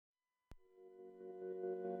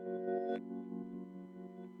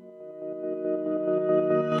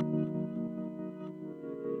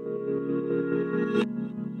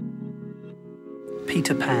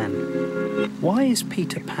Peter Pan. Why is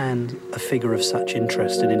Peter Pan a figure of such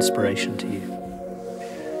interest and inspiration to you?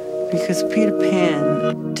 Because Peter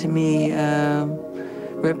Pan, to me,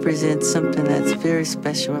 represents something that's very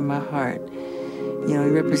special in my heart. You know, he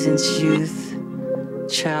represents youth,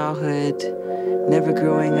 childhood, never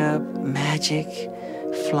growing up, magic,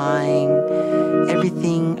 flying,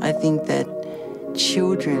 everything I think that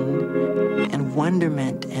children and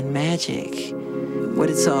wonderment and magic, what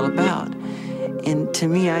it's all about. And to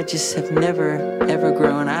me, I just have never, ever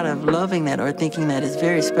grown out of loving that or thinking that is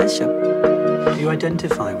very special. Do you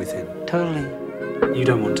identify with him? Totally. You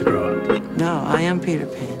don't want to grow up? No, I am Peter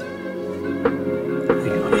Pan.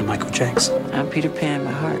 You're Michael Jackson. I'm Peter Pan in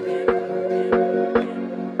my heart.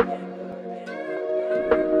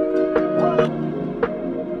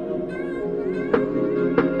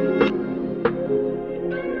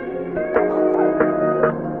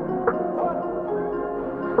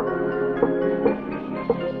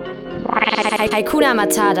 Highkuna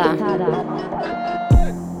Matata.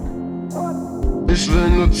 Ich will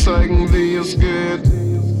nur zeigen, wie es geht.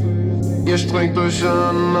 Ihr strengt euch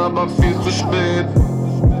an, aber viel zu spät.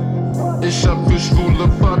 Ich hab für schwule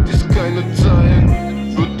Partys keine Zeit.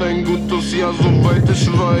 Wird ein gutes Jahr, soweit ich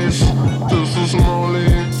weiß. Das ist Molly.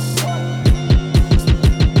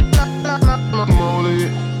 Molly.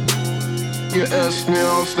 Ihr esst mir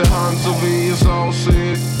aus der Hand, so wie es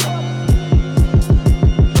aussieht.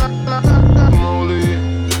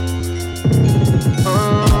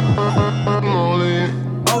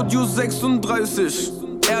 Audio 36,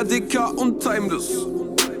 RDK und Timeless.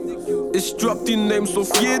 Ich drop die Names auf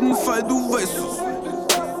jeden Fall, du weißt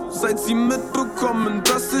es. Seit sie mitbekommen,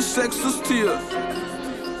 dass ich existiere,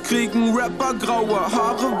 kriegen Rapper graue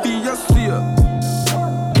Haare wie Yassir.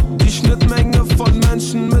 Die Schnittmenge von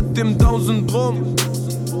Menschen mit dem Down-Syndrom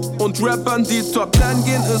und Rappern, die Top 10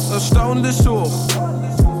 gehen, ist erstaunlich hoch.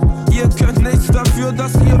 Ihr könnt nichts dafür,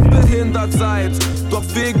 dass ihr behindert seid. Doch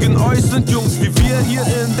wegen euch sind Jungs wie wir hier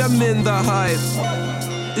in der Minderheit.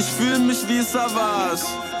 Ich fühl mich wie Savage,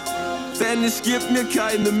 denn ich geb mir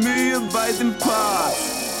keine Mühe bei dem Part.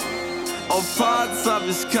 Auf Parts hab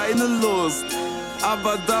ich keine Lust,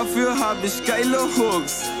 aber dafür hab ich geile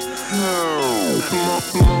Hooks.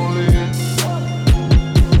 Molly.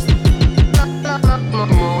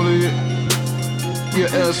 Molly. Ihr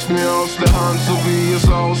esst mir aus der Hand, so wie es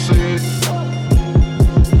aussieht.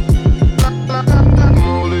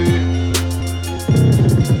 Molly.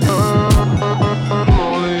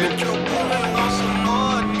 Molly.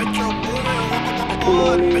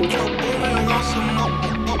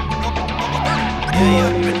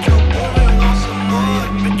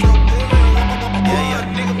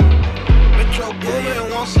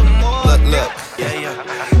 Look.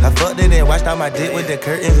 I fucked it and washed out my dick with the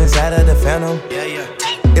curtains inside of the Phantom.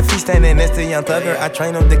 If he standing next to Young Thugger, I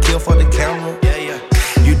train him to kill for the camera.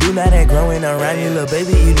 You do not act growing around you, little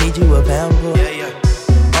baby, you need you a pamper.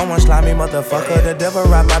 I'm one slimy motherfucker, the devil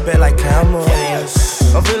ride my bed like camels.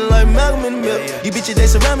 I'm feeling like Malcolm in the middle. These bitches, they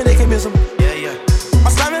surround me, they can miss them.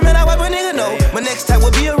 I'm slimy, man, I wipe a nigga know. My next type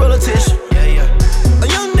would be a roll of tissue. A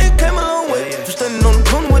young nigga came a long way, from standing on the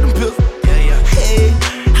corner with them pills. Hey,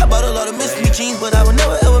 I bought a lot of Miss Me jeans, but I would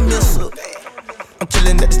never ever miss her. I'm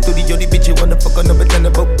chillin' at the studio, these bitches wanna fuck on the banana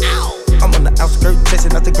boat. I'm on the outskirts,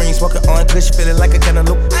 chasing out the greens, walking on kush, feeling like a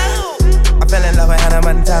cantaloupe. I fell in love with Hannah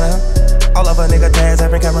Montana. All of her nigga tags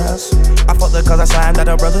having cameras. I fucked her cause I signed out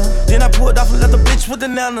her brother. Then I pulled off and left the bitch with the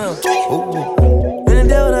nana. Ooh. And the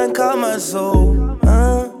devil done called my soul.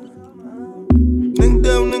 Nigga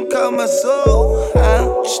devil done called my soul.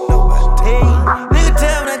 Just nobody. Hey, nigga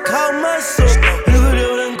devil done called my soul. Nigga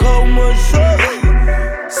devil done called my soul.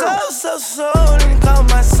 So, didn't call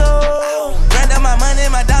my soul. Ran down my money,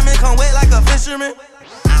 my diamond come wet like a fisherman.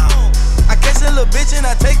 I catch a little bitch and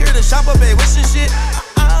I take her to shop up at Wish and shit.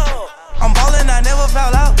 I'm ballin', I never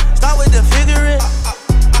foul out. Start with the figuring.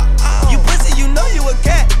 You pussy, you know you a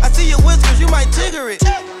cat. I see your whiskers, you might trigger it.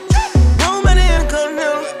 Room at the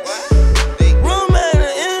Intercontinental. Room at the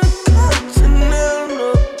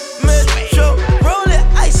Intercontinental. Metro, roll it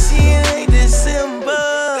icy, it ain't December.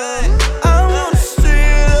 I wanna see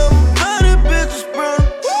them body bitches burn.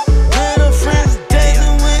 And her friends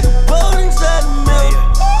dancing with boat inside the milk.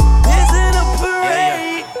 This in a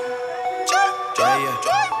parade.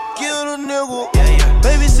 Kill the nigga.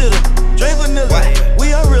 Babysitter, drink vanilla.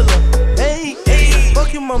 We are realer. Hey,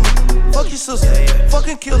 fuck your mama, fuck your sister,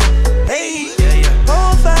 fucking killer. Hey,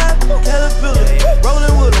 4-5, caterpillar,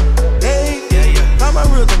 rolling with him. Hey, find my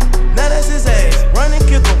rhythm, now that's his ass. Run and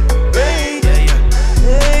kick him. Hey,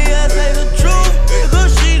 I say the truth, nigga,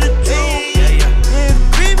 she the truth. Yeah,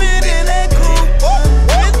 creeping in that cool,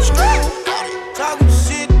 bitch, talking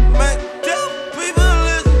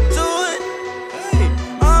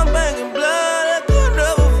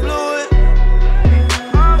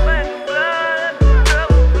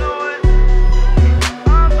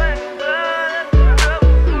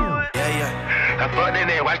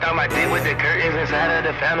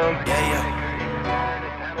of the phantom.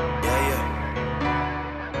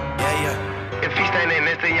 If he standing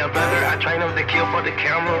next to young thugger, I train him to kill for the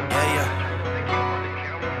camera.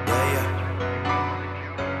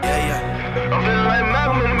 I'm feeling like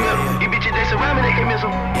Malcolm in the middle. These bitches, they surround me, they can miss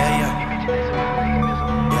him.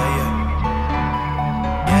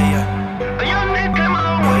 A young nigga came a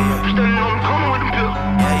long way, standing on the corner with them pills.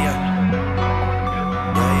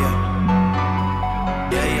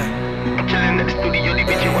 I'm chilling at the studio, these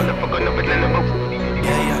bitches wanna fuck on the banana boat.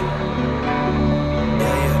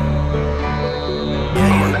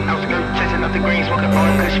 I'm on the outskirts, chasing out the green, smoking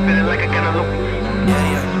orange, cause she feeling like a cantaloupe.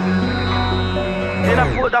 Then I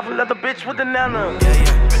pulled off and left the bitch with the nana.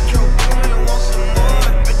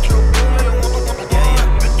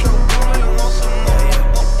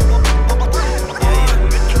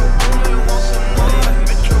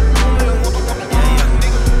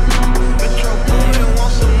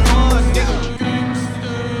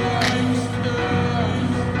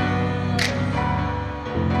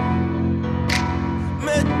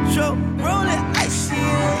 Metro, rolling icy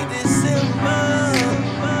in December.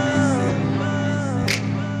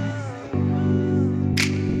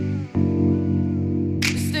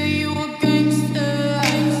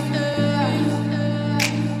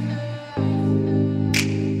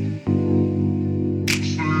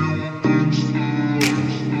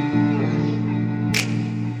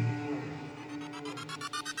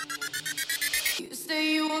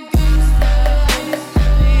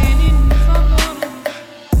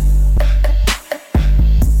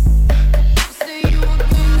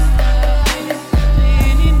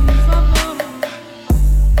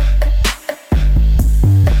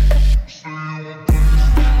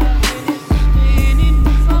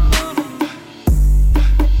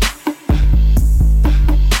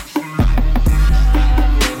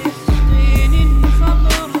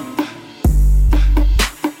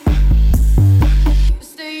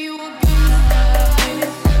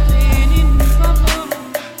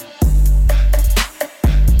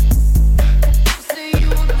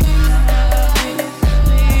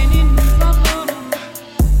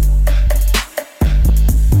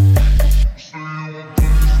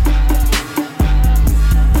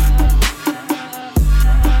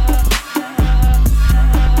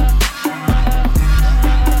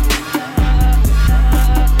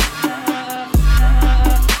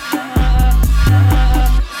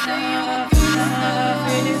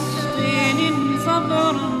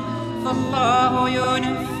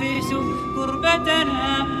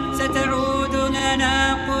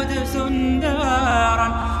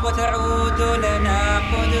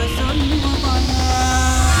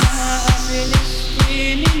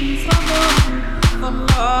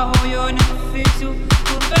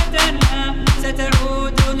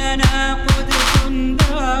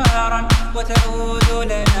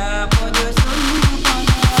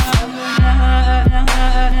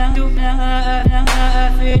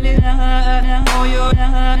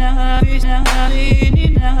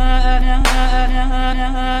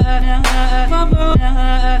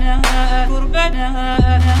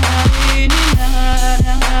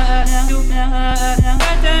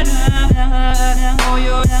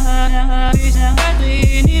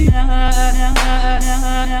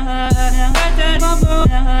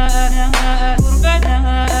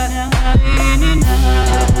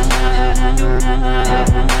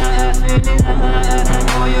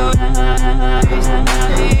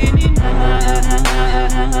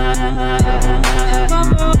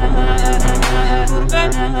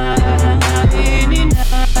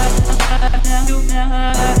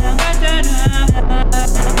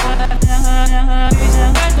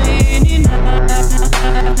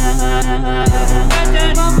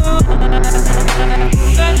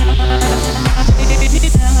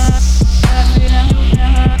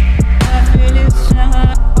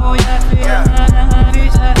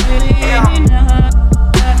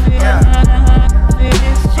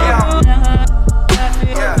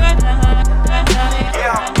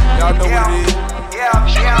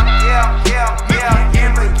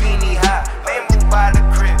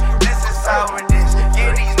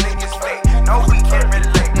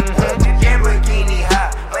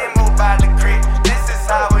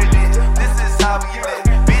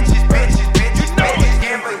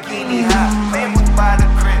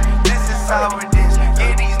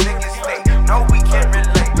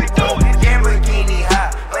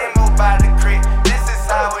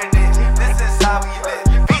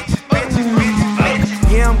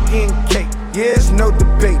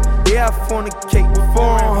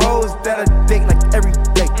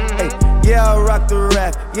 Yeah, I rock the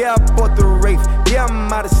rap. Yeah, I bought the Wraith. Yeah,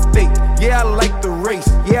 I'm out of state. Yeah, I like the race.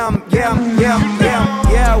 Yeah, I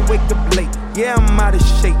wake up late. Yeah, I'm out of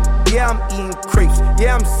shape. Yeah, I'm eating crepes.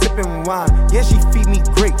 Yeah, I'm sipping wine. Yeah, she feed me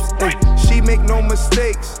grapes. Ay, she make no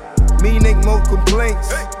mistakes. Me make no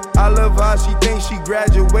complaints. I love how she thinks she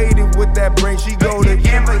graduated with that brain. She go to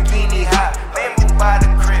Lamborghini high, Lambo by the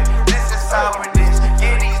crib. This is how it is.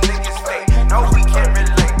 Yeah, these niggas fake. No, we can't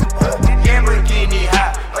relate. Lamborghini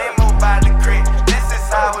high, Lambo by the crib. This is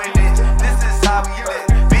how it is. This is how we live.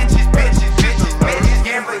 Bitches, bitches, bitches, bitches.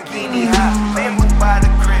 Lamborghini high, Lambo by the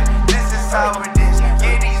crib. This is how it is.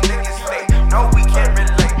 Yeah, these niggas fake. No, we can't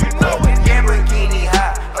relate. Lamborghini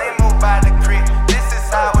high, Lambo by the crib. This is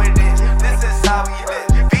how it is. This is how we live.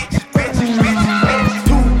 Bitches, bitches, bitches, bitches.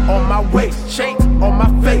 Two on my waist, chains on my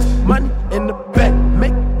face, money in the bank.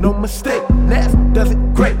 Make no mistake, Nas does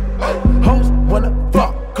it great. Hoes wanna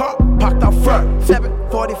fuck, car parked out front.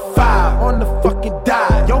 745 on the fucking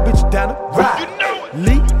dive. Yo, bitch down the ride.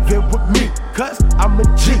 Leave it with me, cause I'm a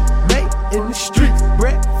G. Made in the streets,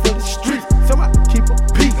 bred for the streets, so I keep a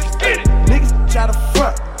peace. Niggas try to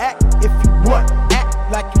front, act if you want, act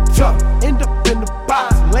like you tough. End up in the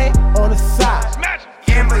box, lay on the side.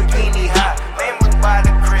 Lamborghini high, Lambo by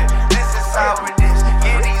the crib. This is how it is.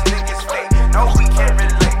 Yeah, these niggas fake. No, we can't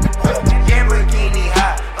relate. Lamborghini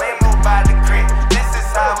high, Lambo by the crib. This is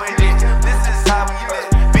how it is. This is how we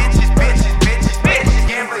live. Bitches, bitches, bitches, bitches.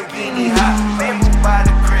 Lamborghini high, Lambo by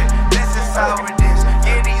the crib. This is how it is.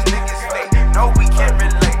 Yeah, these niggas fake. No, we can't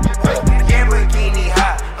relate. Lamborghini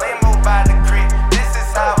high, Lambo by the crib. This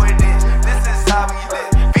is how it is. This is how we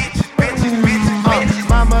live. Bitches, bitches, bitches, bitches.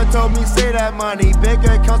 Mama told me say that money, big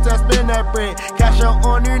accounts that spend that bread. Cash out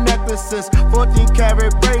on your necklaces, 14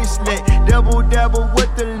 karat bracelet. Double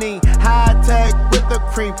with the lean, high tech with the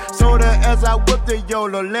cream. Soda as I whip the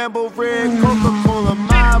YOLO, Lambo red, Coca-Cola.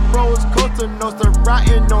 My bros Costa Nostra,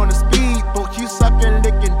 riding on a speedboat. You sucking,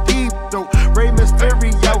 licking deep throat. Ray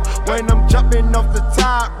Mysterio, when I'm jumping off the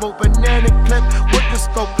top rope. Banana clip with the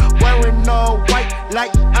scope, wearing all white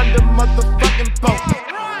like I'm the motherfucking Pope.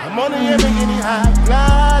 I'm on the Lamborghini high,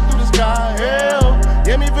 fly through the sky, hell.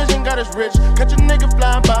 Yeah, me vision got us rich, catch a nigga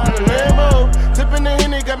flying by the Lambo. Tipping the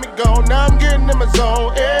Henny got me gone, now I'm getting in my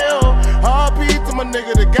zone, hell. RP to my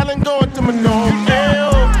nigga, the gallon going to my dome,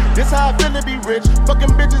 hell. This how I feel to be rich,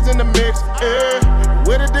 fucking bitches in the mix, yeah.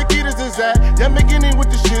 Where the Dickitas is at, Lamborghini with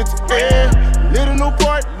the shits, yeah. Little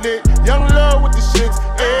Newport lit, young love with the shits,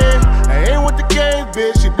 yeah. I ain't with the games,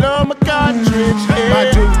 bitch, she blow my cartridge, yeah.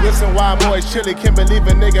 My juice listen why I'm always chilly, can't believe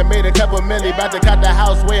a nigga made a couple milli. About to cut the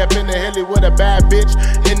house way up in the hilly with a bad bitch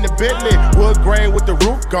in the Bentley. Wood grain with the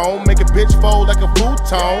roof gone, make a bitch fold like a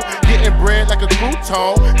futon. Getting bread like a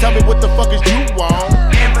crouton, tell me what the fuck is you want?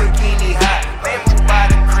 Lamborghini high, Lambo by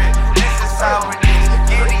the crib. This is how it is.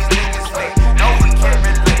 Yeah, these niggas fake. No, we can't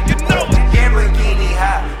relate. Lamborghini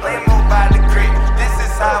high, Lambo by the crib. This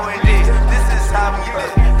is how it is. This is how we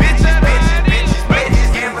live. Bitches, bitches, bitches, bitches.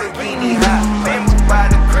 Lamborghini high, Lambo by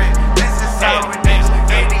the crib. This is how it is.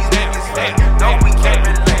 Yeah, these niggas fake. No, we can't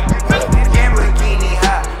relate. Lamborghini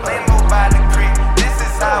high, Lambo by the crib. This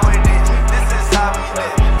is how it is. This is how we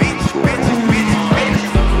live. Bitches, bitches, bitches, bitches.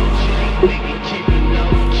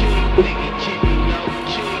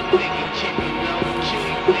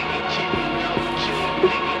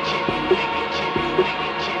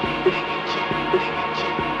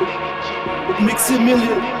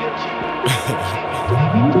 Mixamillion.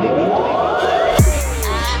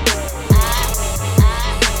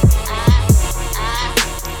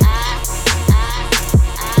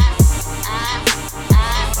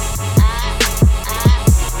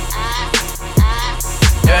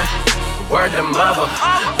 Word to mother,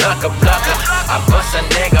 plucker. I bust a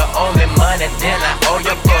nigga, owe me money, then I owe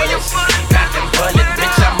your bullets. Got them bullets,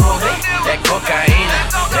 bitch, I'm moving. That cocaine,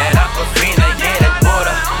 that aquafina, yeah, that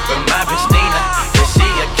water. With my bitch Nina, yeah, she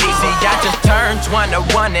a key. See, I just turned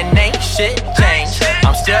 21 and ain't shit changed.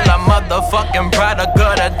 I'm still a motherfucking product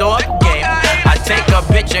of the door game. I take a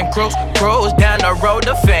bitch and cruise down the road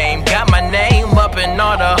to fame. Got my name up and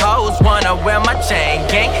all the hoes wanna wear my chain.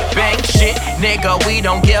 Gang bang shit, nigga, we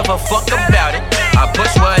don't give a fuck about it. I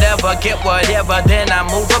push whatever, get whatever, then I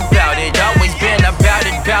move about it. Always been about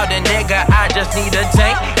it, nigga, I just need a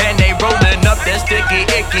tank. And they rolling up that sticky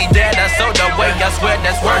icky that I sold away, I swear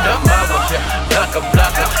that's word of mother. Plucker,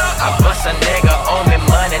 I bust a nigga, owe me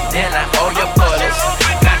money, then I owe your bullets.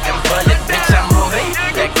 Got them bullets, bitch, I'm moving.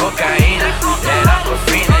 That cocaine, that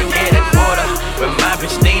aquafina, yeah, that water. With my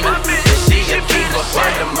bitch Nina, yeah, she a keeper,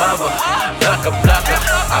 word of mother. Plucker,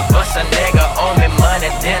 I bust a nigga, owe me money,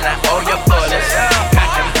 then I owe your bullets. Got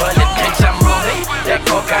them bullets, bitch, I'm moving. That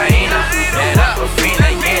cocaine, that aquafina,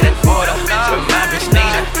 yeah, that water.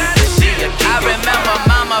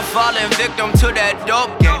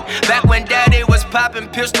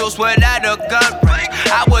 pistols without a gun range.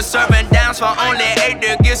 I was serving downs for only 8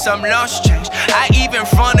 to get some lunch change. I even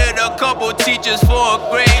fronted a couple teachers for a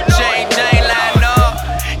grade change. Ain't like no.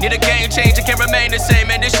 Need a game change, it can't remain the same,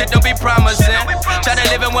 man, this shit don't be promising. Try to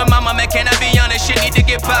live it with mama, man, can I be honest? Shit need to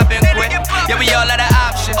get poppin' quick. Yeah, we all out of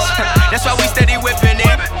options. That's why we steady whipping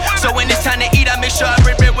it. So when it's time to eat, I make sure I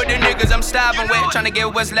rip it with the niggas I'm starving with. Trying to get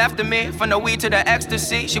what's left of me, from the weed to the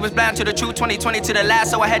ecstasy. She was blind to the truth, 2020 to the last,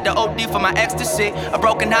 so I had to OD for my ecstasy. A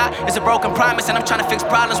broken heart is a broken promise, and I'm trying to fix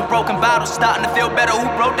problems with broken bottles. Starting to feel better, who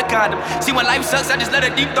broke the condom? See, when life sucks, I just let a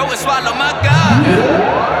deep throat and swallow, my God.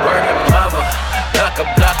 Word of mother.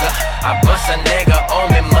 Blocker, I bust a nigga, owe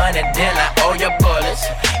me money, then I owe your bullets.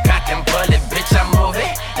 Cock and bullet, bitch, I move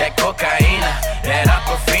it. That cocaine, that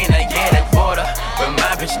aquafina, yeah, that water. With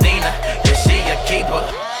my bitch Nina, yeah, she a keeper.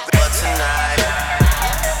 But tonight,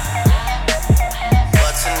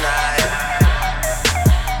 but tonight,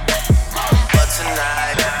 but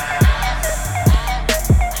tonight,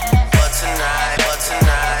 but tonight, but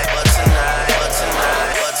tonight, but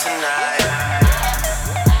tonight, but tonight,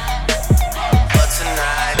 but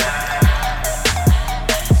tonight.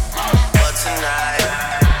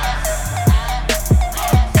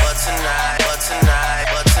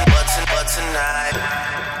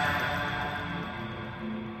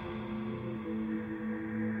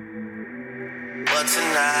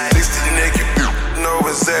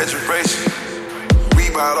 Exaggeration.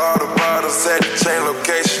 We bought all the bottles at the chain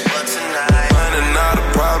location. Money not a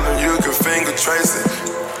problem, you can finger trace it.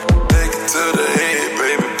 Take it to the head,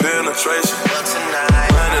 baby, penetration.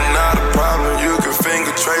 Money not a problem, you can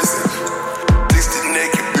finger trace it. 60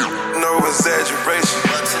 naked, no exaggeration.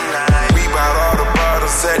 We bought all the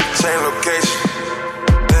bottles at the chain location.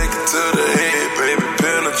 Take it to the head, baby,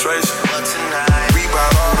 penetration. We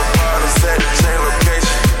bought all the bottles at the chain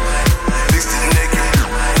location. 60 naked,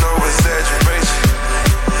 no exaggeration.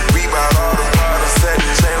 We bought all the bottles at the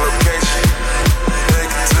chain location. Take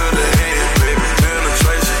it to the head, baby,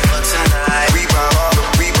 penetration. We bought all the,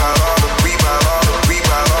 we bought all the, we bought all the, we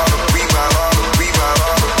bought all the, we bought all the,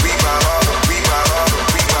 we bought all the, we bought all the,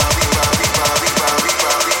 we bought all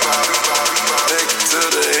the, we bought. Take it to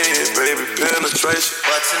the head, baby, penetration.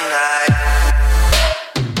 But tonight.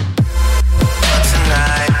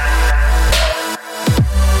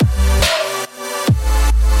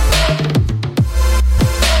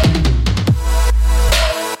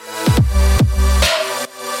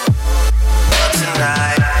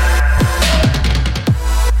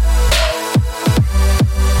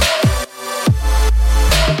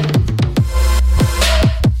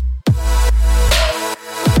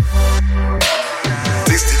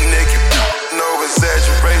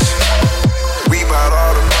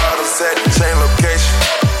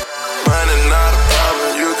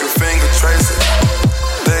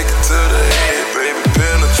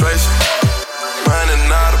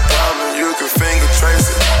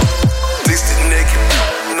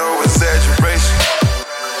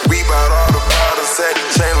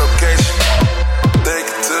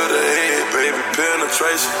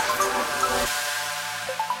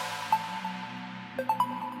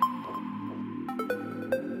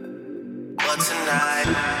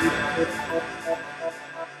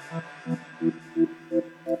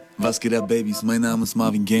 Was geht ab, Babys? Mein Name ist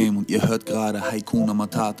Marvin Game und ihr hört gerade Highkuna,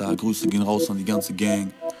 Matata. Grüße gehen raus an die ganze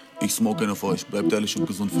Gang. Ich smoke einen auf euch, bleibt ehrlich und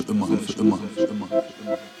gesund für immer, für immer, für immer.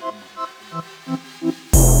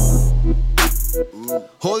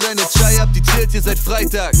 Hol deine Chai ab, die chillt hier seit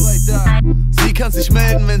Freitag. Sie kann sich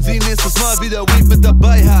melden, wenn sie nächstes Mal wieder Weed mit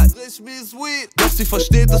dabei hat. Doch sie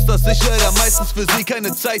versteht es, dass ich leider meistens für sie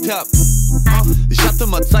keine Zeit hab. Ich hatte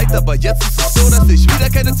mal Zeit, aber jetzt ist es so, dass ich wieder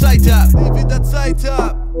keine Zeit hab.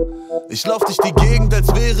 Ich lauf durch die Gegend, als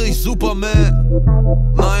wäre ich Superman.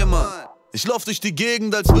 Nein, Mann. Ich lauf durch die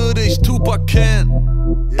Gegend, als würde ich Tupac kennen.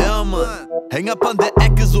 Ja, Mann. Häng ab an der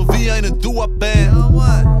Ecke, so wie eine Dua-Band.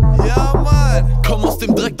 Ja, Mann. Komm aus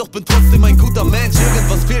dem Dreck, doch bin trotzdem ein guter Mensch.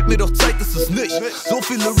 Irgendwas fehlt mir, doch Zeit ist es nicht. So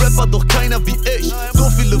viele Rapper, doch keiner wie ich. So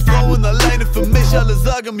viele Frauen alleine für mich. Alle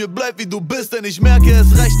sagen mir, bleib wie du bist, denn ich merke,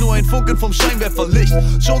 es reicht nur ein Funken vom Scheinwerferlicht.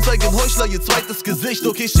 Schon zeig ein Heuchler ihr zweites Gesicht.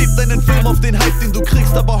 Okay, schieb deinen Film auf den Hype, den du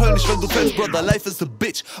kriegst, aber heul nicht, wenn du fällst, Brother, life is a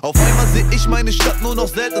bitch. Auf einmal seh ich meine Stadt nur noch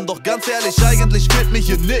selten, doch ganz ehrlich, eigentlich fehlt mir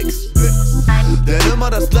hier nix. Denn immer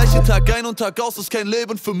das gleiche Tag ein und Tag aus ist kein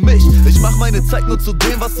Leben für mich. Ich mach meine Zeit nur zu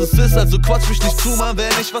dem, was es ist, also quatsch mich nicht zu, Mann, wenn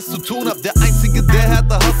ich was zu tun hab. Der Einzige, der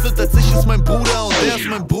härter hustelt als ich, ist mein Bruder und der ist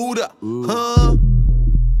mein Bruder.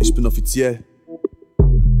 Ich bin offiziell.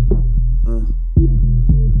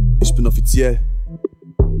 Ich bin offiziell.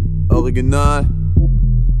 Original.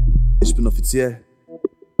 Ich bin offiziell.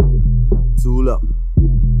 Zula.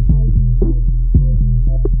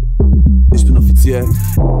 offiziell.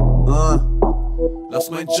 Lass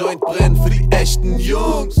mein Joint brennen für die echten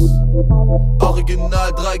Jungs.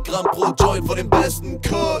 Original 3 Gramm pro Joint von dem besten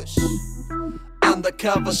Kusch.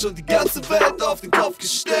 Undercover schon die ganze Welt auf den Kopf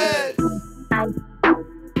gestellt.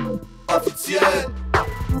 Offiziell.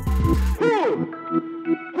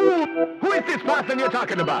 Who is this person you're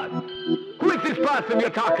talking about? Who is this person you're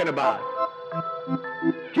talking about?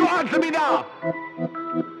 You answer me now.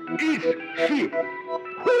 Is she?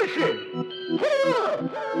 Who is she? Who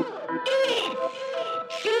is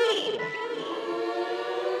she?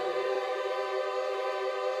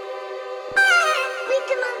 We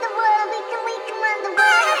can run the world, we can run the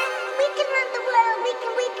world. We can run the world, we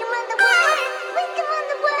can run the world. We can run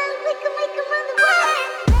the world, we can run the world.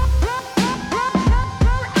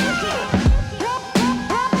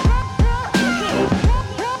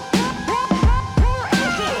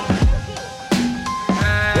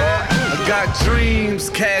 Got dreams,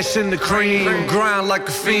 cash in the cream, grind like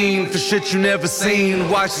a fiend for shit you never seen.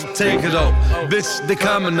 Watch us take it over, bitch they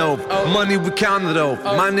coming over. Money we count it over,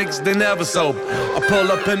 my niggas they never sober. I pull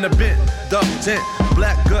up in the bent, duck tent,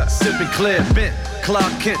 black gut sipping clear bent.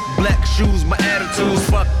 Clark Kent, black shoes, my attitude's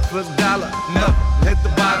fuck for $1, nothing, hit the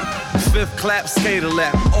bottom. Fifth clap, skater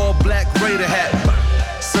lap, all black Raider hat.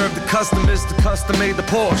 Serve the customers, the custom made the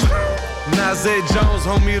Porsche. Nazir Jones,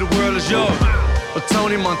 homie, the world is yours. Or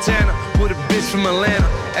Tony Montana, with a bitch from Atlanta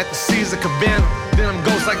at the Caesar Cabana. Then I'm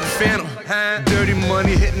ghost like the Phantom. Dirty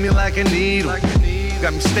money hit me like a needle.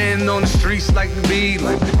 Got me standing on the streets like the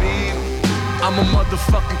Beatles. I'm a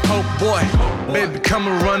motherfucking coke boy. Baby, come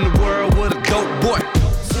and run the world with a dope boy.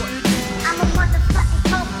 I'm a motherfucking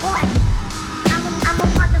coke boy. I'm a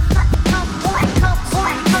motherfucking coke boy. Coke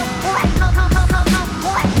boy, coke boy, coke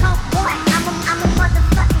boy, coke boy. I'm a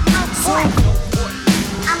motherfucking coke boy.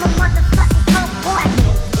 I'm a motherfucking coke boy.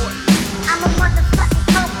 I'm a motherfucking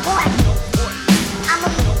coke boy.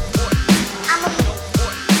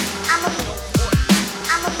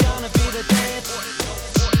 I'm gonna be the dead.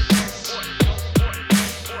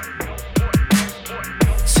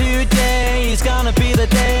 Today is gonna be the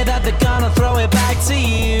day that they're gonna throw it back to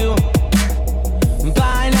you.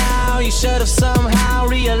 By now you should have somehow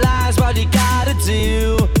realized what you gotta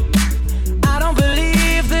do. I don't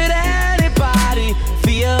believe that anybody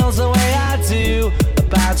feels the way I do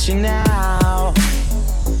about you now.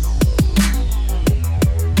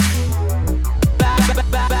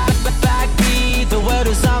 Backbeat, the word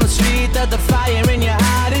is on the street that the fire in your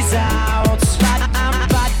heart is out.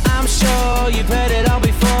 I'm sure you've heard it all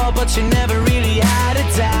before, but you never really had a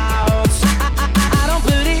doubt. I don't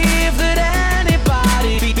believe that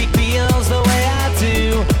anybody feels the way I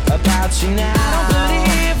do about you now. I don't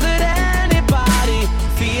believe that anybody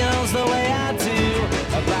feels the way I do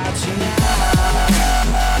about you now.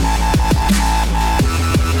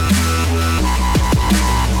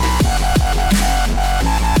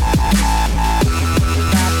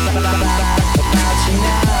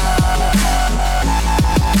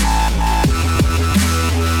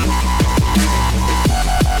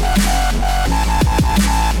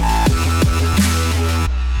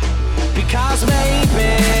 Because maybe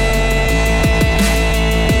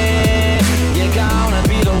you're gonna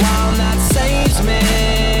be the one that saves me.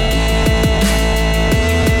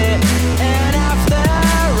 And after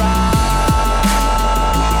all,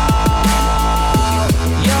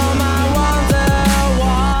 you're my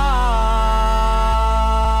wonderwall.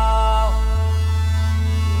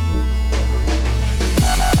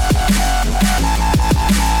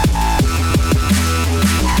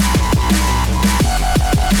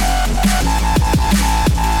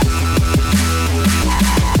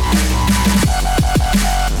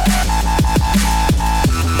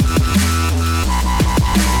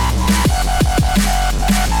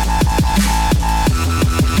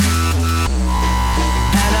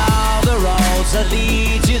 And all the roads that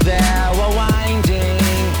lead you there were winding,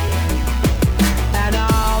 and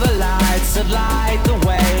all the lights that light the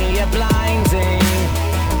way are blinding.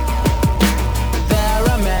 There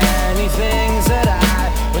are many things that I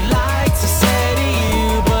would like to say to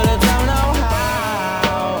you, but I don't know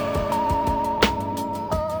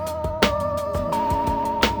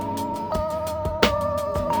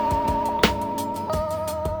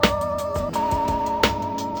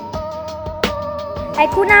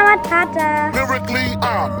Highkuna Matata. Lyrically,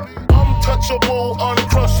 I'm untouchable,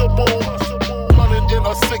 uncrushable. Running in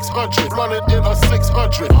a 600, running in a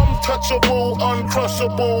 600. Untouchable,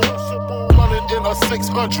 uncrushable. Running in a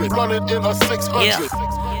 600, running in a 600. Yeah.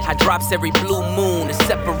 I drops every blue moon to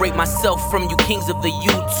separate myself from you kings of the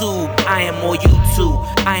YouTube. I am more YouTube.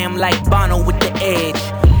 I am like Bono with the edge.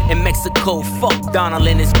 In Mexico, fuck Donald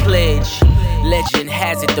and his pledge. Legend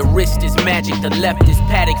has it, the wrist is magic. The left is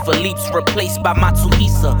Paddock for leaps, replaced by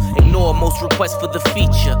Matsuhisa. Ignore most requests for the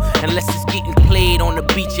feature, unless it's getting played on the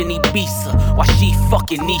beach in Ibiza. While she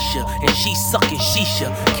fucking Nisha, and she sucking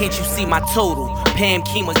Shisha. Can't you see my total? Pam,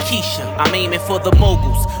 Kima, Keisha. I'm aiming for the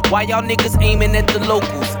moguls. Why y'all niggas aiming at the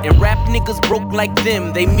locals? And rap niggas broke like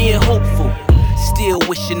them, they mere hopeful. Still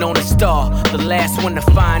wishing on a star. The last one to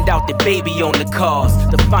find out that baby on the cars.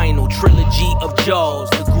 The final trilogy of Jaws.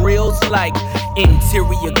 The grill's like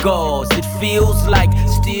interior gauze. It feels like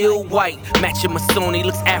steel white. Matching my Sony,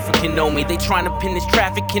 looks African on me. They trying to pin this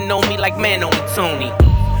trafficking on me like man on me, Tony.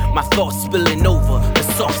 My thoughts spilling over, the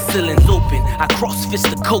soft ceilings open. I cross-fist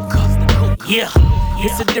the coca. Yeah,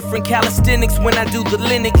 it's a different calisthenics when I do the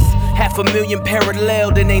Linux. 500,000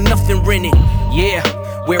 parallel, then ain't nothing rented. Yeah,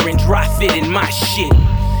 wearing dry fit in my shit.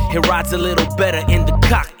 It rides a little better in the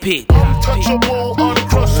cockpit. Untouchable,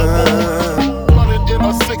 uncrushable. Running in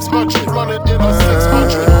a 600. Running in a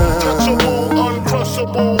 600. Untouchable,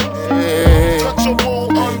 uncrushable. Untouchable,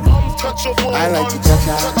 untouchable. I like to touch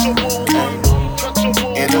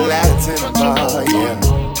in the Latin bar, yeah.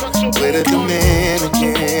 With a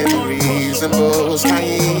Dominican, reasonable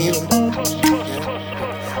Cayenne. Yeah.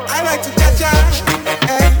 I like to cha-cha,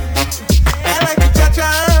 hey. I like to cha-cha,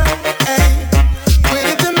 hey. With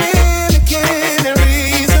a Dominican,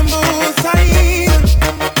 reasonable Cayenne.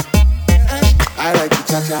 I like to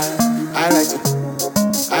cha-cha, I like to cha-cha,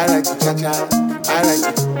 I like to cha-cha,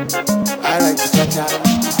 I like to cha-cha,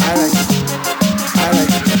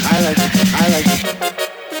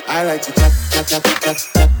 I like to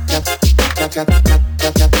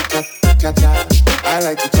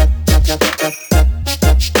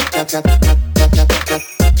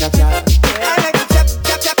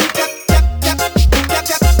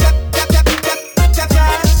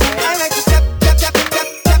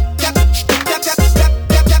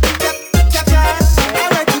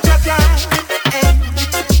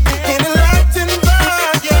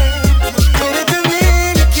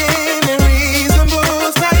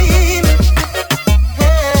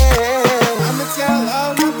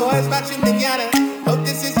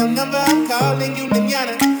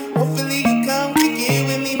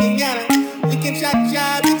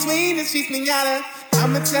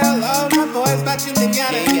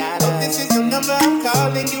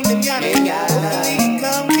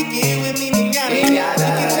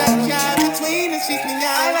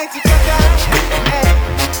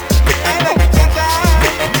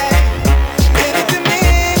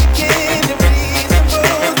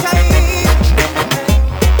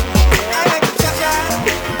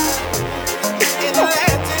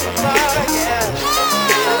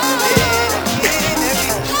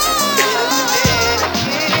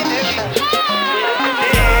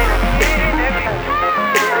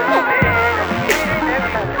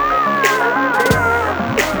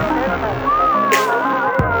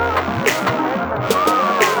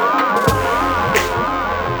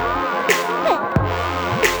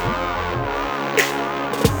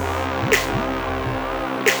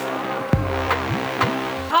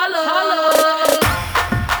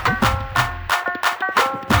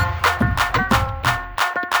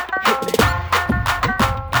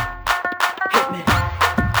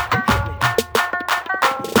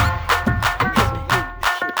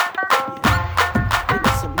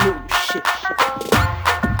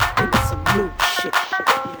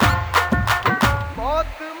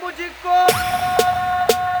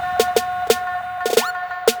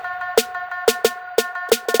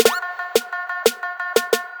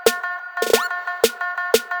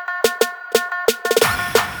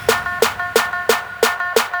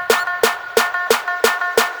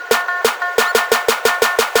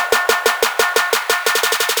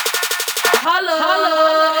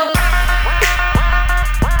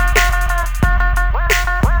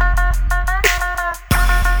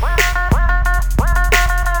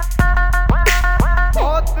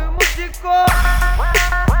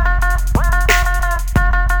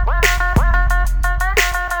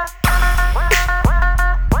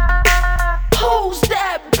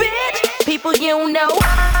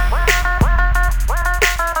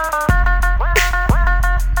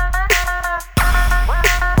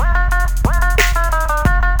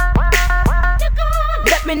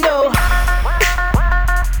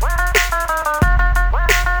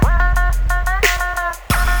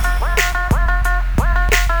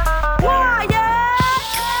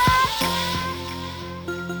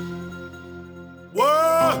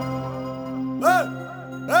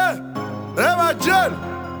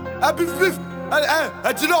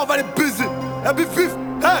Dis-leur, on va les baiser. La bif vif,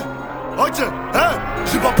 ok,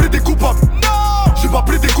 j'ai pas pris des coupables. Non, j'ai pas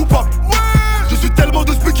pris des coupables. Ouais, je suis tellement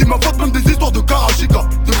de speak qui m'inventent même des histoires de Karachika.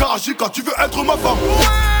 De Karachika, tu veux être ma femme?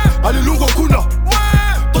 Ouais. Allez, longue Highkuna. Ouais.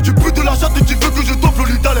 Toi tu putes de la chatte et tu veux que je t'offre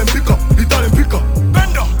l'Italempica. L'Italempica.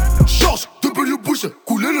 Benda. Change, W bouche,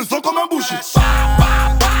 couler le sang comme un boucher.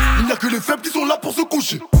 Il n'y a que les faibles qui sont là pour se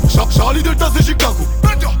coucher. Charlie Delta c'est Chicago.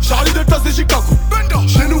 Benda. Charlie Delta c'est Chicago. Benda.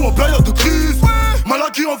 Chez nous en période de crise. Ouais.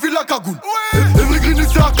 Malaki enfile la cagoule. Ouais. Every Green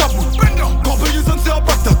c'est à Kaboul. Benda. Corbeil-Essonne c'est à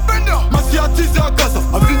Bagdad. Benda. Massiati c'est à Gaza.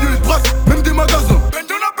 Avenue et Braque, même des magasins.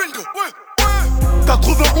 Benda la Benda. Ouais. Ouais.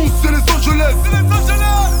 91 c'est les Angeles. C'est les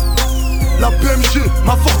Angeles. La PMG,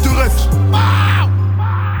 ma forteresse.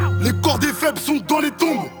 Les corps des faibles sont dans les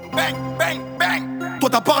tombes. Bang, bang, bang. Toi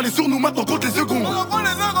t'as parlé sur nous, maintenant compte les secondes.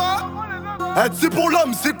 Être c'est pour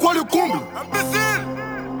l'homme, c'est quoi le comble? Imbécile.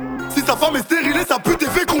 Si sa femme est stérile, sa pute est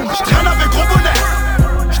féconde. J'traîne avec gros bonnet.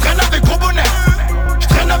 J'traîne avec gros bonnet.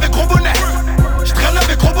 J'traîne avec gros bonnet. J'traîne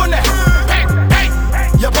avec gros bonnet.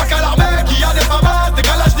 Y'a pas qu'à l'armée qu'il y a des famas, des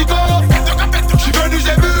kalachnikovs. J'suis venu,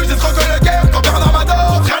 j'ai vu, j'ai trop que le game comme Bernard Mado.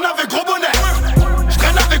 J'traîne avec gros bonnet.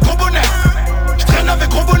 J'traîne avec gros bonnet. J'traîne avec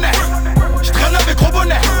gros bonnet. J'traîne avec gros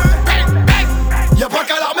bonnet. Y'a pas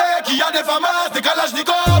qu'à l'armée qu'il y a des famas, des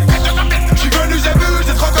kalachnikovs. J'suis venu, j'ai vu,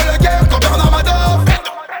 j'ai trop que le game comme Bernard Mado.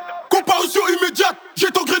 Comparution immédiate, j'ai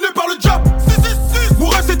été engrainé par le diable. 666. Mon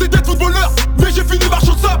rêve c'était d'être footballeur, mais j'ai fini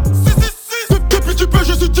marchand de sable. 666. Depuis tu peux,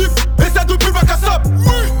 je suis type, et ça depuis bac à sable.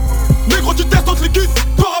 Oui. Négro tu testes notre liquide,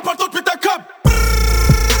 t'auras pas le temps de péter un câble.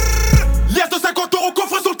 Liasse de 50 €,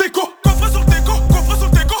 coffre sur le teco. Coffre sur le teco, coffre sur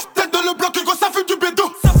le teco. Tête de le bloc, Hugo, ça fume du bédo.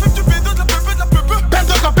 Ça fume du bédo, de la pepe, de la pepe.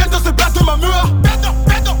 Bender, quand Bender, c'est place de ma meule. Bender,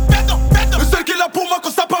 Bender, Bender, Bender. Le seul qui est là pour moi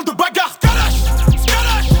quand ça parle de bagarre. Scalache,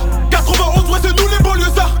 scalache. 91, ouais, c'est nous les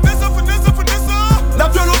banlieusards. La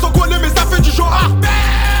violence on connaît, mais ça fait du genre art.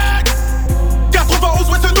 91,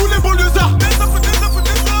 ouais, c'est nous les banlieusards.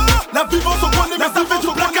 La vivance on connaît, mais ça fait du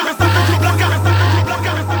placard. Ça fait du placard.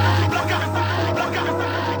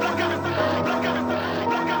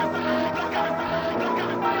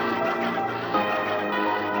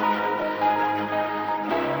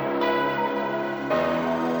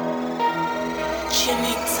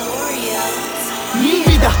 Nie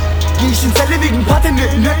wieder geh ich in Zelle wegen Patte, nie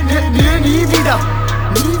wieder.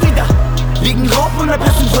 Nie wieder wegen Raub und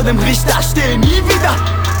Erpressung vor dem Richter stehen. Nie wieder,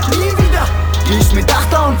 nie wieder geh ich mit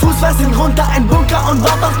Achter und Fußfesseln runter in Bunker und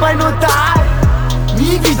wart auf mein Urteil.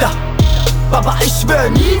 Nie wieder, Papa, ich schwör,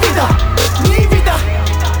 nie wieder, nie wieder.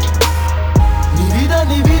 Nie wieder,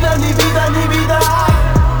 nie wieder, nie wieder, nie wieder.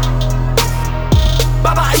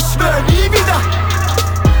 Papa, ich schwör, nie wieder.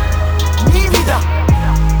 Nie wieder.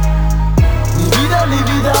 Nie wieder, nie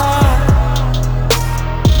wieder.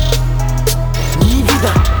 Nie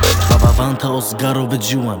wieder. Baba warnte aus Garo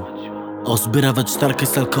Bejuan, aus Bira wird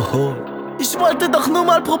starkes Alkohol. Ich wollte doch nur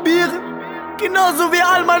mal probieren, genauso wie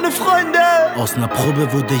all meine Freunde. Aus ner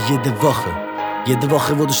Probe wurde jede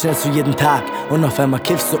Woche wurde schnell zu jedem Tag. Und auf einmal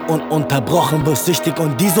kiffst du ununterbrochen, wirst süchtig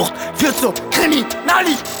und die Sucht führt zur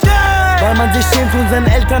Kriminalität. Weil man sich schämt, von seinen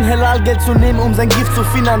Eltern Halal-Geld zu nehmen, um sein Gift zu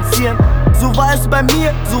finanzieren. So war es bei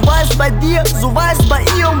mir, so war es bei dir, so war es bei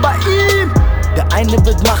ihr und bei ihm. Der eine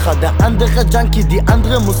wird Macher, der andere Junkie, die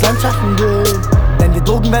andere muss Landschaften gehen. Denn die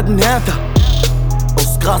Drogen werden härter,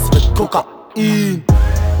 aus Gras wird Kokain.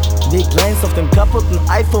 Leg Lines auf dem kaputten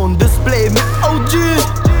iPhone-Display mit OG.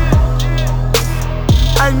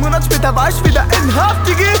 Ein Monat später war ich wieder in Haft,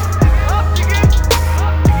 Digi.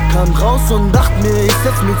 Kam raus und dachte mir, ich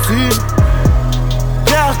setz mir Ziel.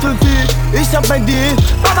 Der 8 und 4, ich hab mein Deal.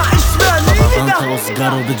 Mama, ich schwör nie wieder. Baba aus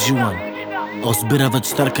Garo Bejuan, aus Bira wird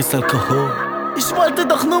starkes Alkohol. Ich wollte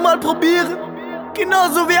doch nur mal probieren,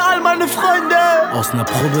 genauso wie all meine Freunde. Aus ner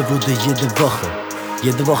Probe wurde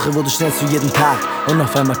jede Woche wurde schnell zu jedem Tag. Und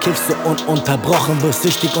auf einmal kiffst du ununterbrochen, wirst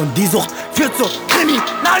süchtig und die Sucht führt zur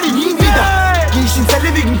Kriminalität. Nie wieder geh ich in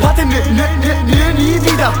Zelle wegen Patte, nie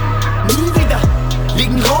wieder. Nie wieder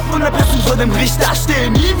wegen Raub und Erpressung vor dem Richter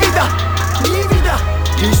stehen. Nie wieder, nie wieder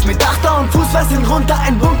geh ich mit Achter und Fußfesseln runter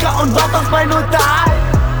in Bunker und wart auf mein Urteil.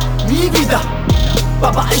 Nie wieder,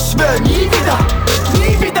 Papa, ich schwör, nie wieder,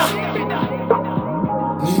 nie wieder.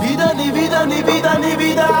 Nie wieder, nie wieder, nie wieder, nie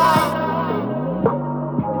wieder.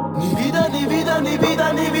 Nie wieder, nie wieder, nie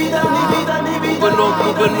wieder, nie wieder, nie wieder, nie wieder.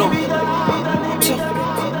 Moving on.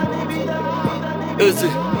 Easy.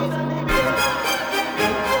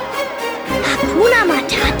 Highkuna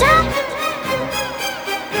Matata?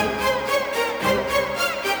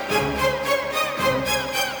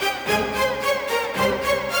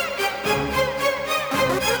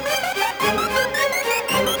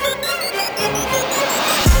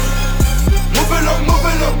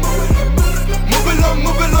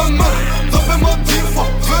 Move along, man. Ça fait moi 10 fois,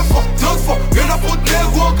 20 fois, 30 fois. Y'en a pour de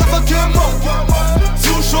négro, quand ça qui est mort.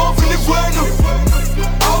 chaud, venez voir nous.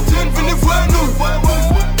 Altin, venez voir nous.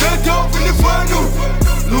 Dédé, venez voir nous.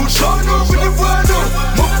 Nous chaud, nous, venez voir nous.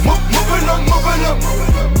 Mauvais langue, mauvais langue.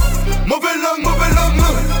 Mauvais langue, mauvais langue.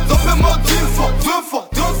 Ça fait mal 10 fois, 20 fois,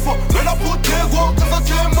 30 fois. Mais la poudre est gros, quand ça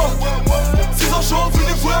tient mort. Si ça chaud,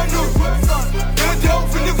 venez voir nous. Dédé,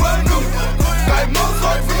 venez voir nous. Caïman, ça,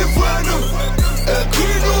 venez voir nous.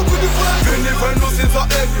 Écris-nous, venez voir nous. Venez voir nous, c'est ça,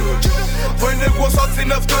 venez gros, ça, c'est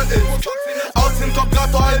 9 de Altin, top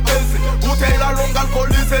gâteau et baisé. Bouteille la longue,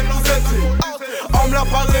 alcoolisée, nous écrit. Homme la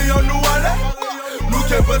pareil, on nous allait. Nous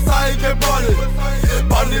qui veut ça et qui parle.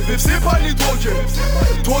 Pas ni bif, c'est pas ni drogué.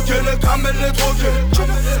 Drogué, les camels, les drogués.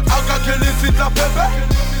 Aka qui les sites la pépé.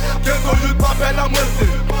 Quelques luttes m'appellent la moitié.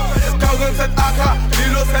 47 AK,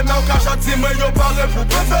 Lilo c'est même qu'à chaque team, yo paraît pour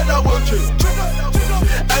préférer la roquée.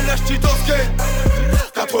 LH Titoske,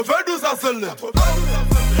 92 à Zelle.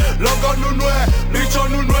 Langue nous noie, bichon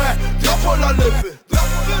nous noie, drapeau la levée.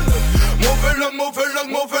 Mauvais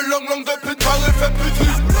langue, langue de pute, paraît fait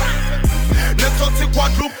putain. Les sorties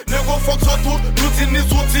Guadeloupe, les gros fox sur tout, nous dînes ni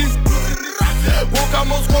outils. Gros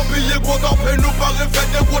camons, gros billets, gros d'orpé, nous paraît fait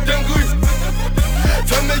des gros dingueries.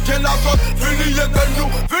 Fais métier la sorte, venez aider nous,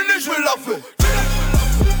 venez jouer la fête.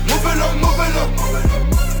 Mauvais langue, mauvais langue.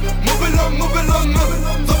 Mauvais langue, mauvais langue.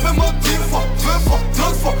 Ça fait mal 10 fois, 20 fois,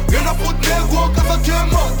 30 fois. Rien à foutre négro, quand ça tient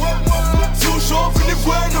mort. Si vous chaud, venez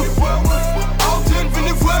voir nous. Altin,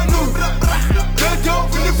 venez voir nous. Dédé,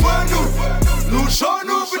 venez voir nous. Nous chaud,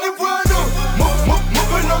 nous, venez voir nous.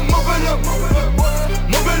 Mauvais langue, mauvais langue.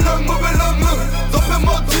 Mauvais langue, mauvais langue. Ça fait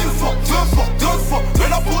mal 10 fois, 20 fois, 30 fois.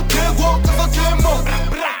 Rien à foutre négro, quand ça tient mort.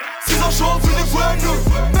 Si ça chaud, venez voir nous.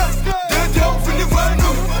 Dédé, venez voir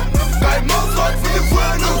nous. Caïman, ça, venez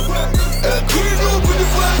voir nous. Écris-nous, venez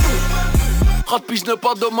voir nous. Rapide, je n'ai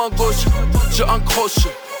pas de main gauche, j'ai un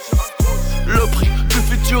crochet. Le prix du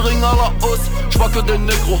featuring à la hausse, j'vois que des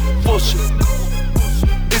négros fauchés.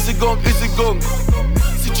 Easy gang,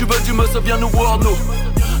 si tu veux du meuf, viens nous voir nous.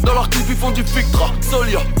 Dans leur clip ils font du fictra,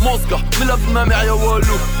 Solia, Mosca. Mais la vie de ma mère y'a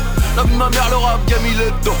Walou. La vie de ma mère, le rap game il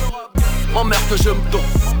est dedans. Ma mère que j'aime tant.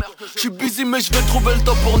 J'suis busy mais j'vais trouver le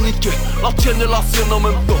temps pour niquer la tienne et la sienne en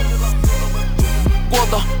même temps.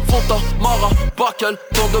 Guada, Fonta, Mara, Bakel,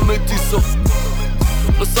 tant de médissants.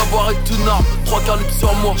 Le savoir est une arme, 3 calibres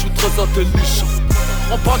sur moi, j'suis très intelligent.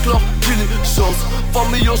 On braque leur diligence,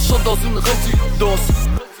 famille au chaud dans une résidence.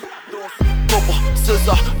 Cobra,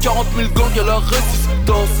 César, 40 000 gangs et la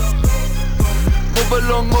résistance. Mauvais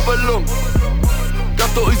langue.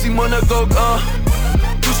 Gâteau easy money gog, hein.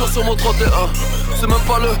 Toujours sur mon 31, c'est même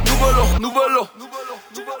pas le nouvel an.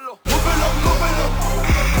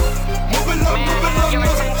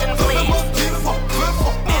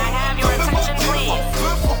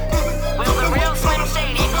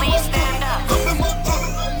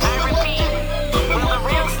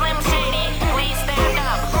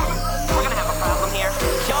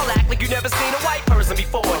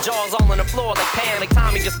 Before, jaws all on the floor like Pam, like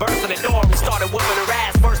Tommy just burst in the door and started whooping her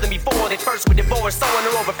ass worse than before. They first were divorced, sewing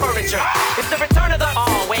her over furniture. It's the return of the.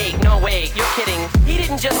 Oh wait, no wait, you're kidding. He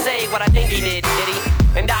didn't just say what I think he did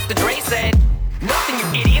he? And Dr. Dre said, nothing,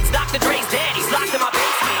 you idiots. Dr. Dre's dead. He's locked in my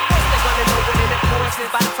basement. They're gonna know what in the courses.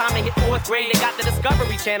 By the time they hit 4th grade, they got the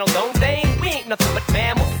Discovery Channel, don't they? We ain't nothing but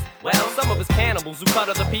mammals. Well, some of us cannibals who cut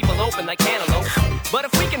other people open like cantaloupes. But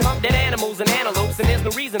if we can hunt dead animals and antelopes, then there's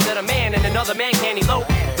no reason that a man and another man can't elope.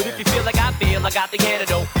 But if you feel like I feel, I got the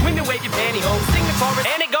antidote. When you wave your pantyhose, sing the chorus,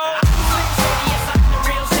 and it goes. Slim Shady, yes, I'm the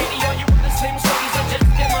real Shady. All you other Slim Shadys are just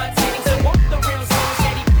imitating. So won't the real Slim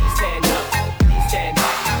Shady please stand up? Please stand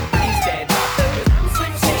up. Please stand up. I'm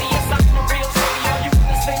Slim Shady, yes, I'm the real Shady. All you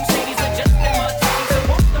other Slim Shadys are just imitating. So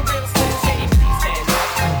won't the real Slim Shady please stand up?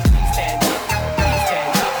 Please stand up. Please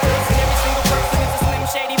stand up. And every single person is a Slim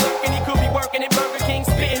Shady working. He could be working at Burger King,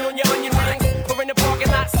 spitting on your onion rings, or in the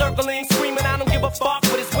parking lot circling, screaming, I don't give a fuck,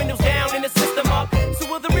 with his windows down and the system up. So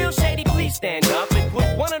will the real Shady please stand up and put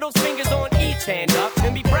one of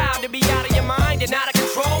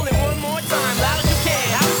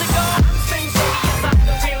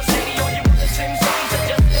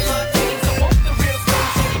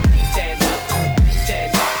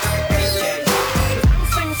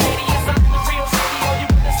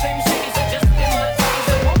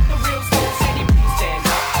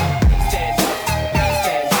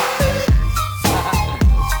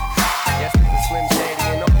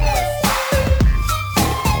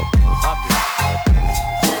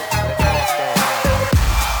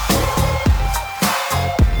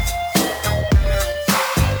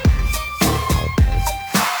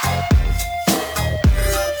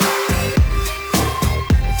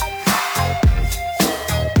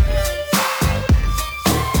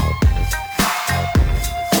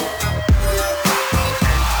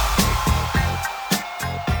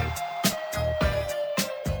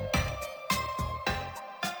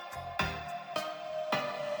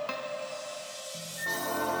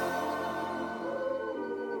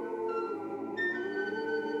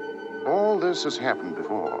this has happened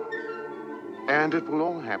before. And it will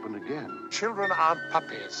all happen again. Children aren't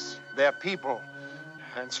puppies. They're people.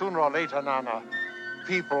 And sooner or later, Nana,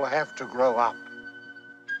 people have to grow up.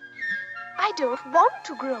 I don't want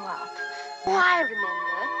to grow up. Why,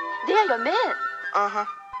 remember, they're your men. Uh-huh.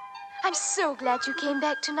 I'm so glad you came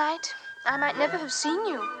back tonight. I might never have seen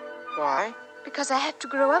you. Why? Because I have to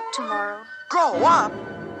grow up tomorrow. Grow up?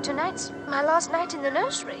 Tonight's my last night in the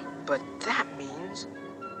nursery. But that means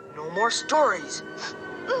no more stories.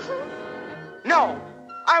 Mm-hmm. No,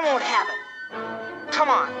 I won't have it. Come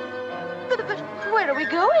on. But where are we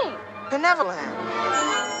going? To Neverland.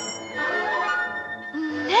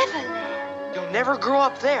 Neverland? You'll never grow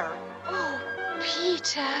up there. Oh,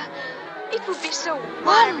 Peter, it would be so Come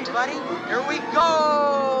on, wonderful. everybody. Here we go.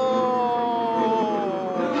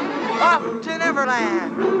 Up to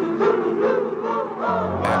Neverland.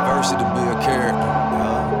 Adversity to be a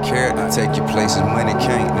character. Character take you places money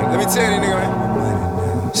can't, nigga. Let me tell you, nigga,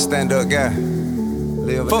 man. Stand up guy.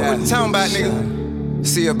 Live Fuck what you talking about, nigga.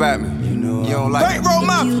 See about me. You don't like Bank roll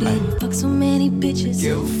mafia. Fuck so many bitches.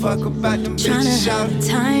 Give a fuck about them Tryna bitches, have shout. the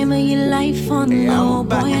time of your life on the low.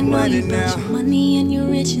 Boy, I know you got your money and your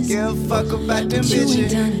riches. Give a fuck about them But you ain't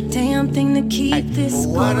bitches. done a damn thing to keep this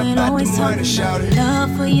what going. about Always the money, talking shout about it?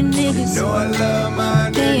 love for your niggas. Know I love my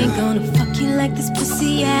They ain't gonna fuck you like this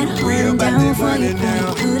pussy at home. Down for you,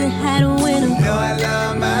 boy. Could've had a winner. Know I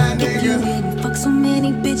love my If you nigga. didn't fuck so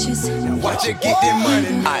many bitches. Watch it get that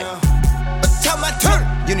money now. Tell my turn.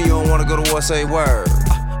 You know you don't wanna go to war, say word.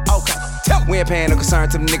 Okay, tell me. We ain't paying no concern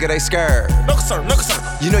to the nigga they scared. No concern, no concern.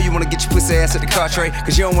 You know you wanna get your pussy ass at the car tray,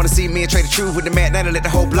 cause you don't wanna see me and trade the truth with the man. Now to let the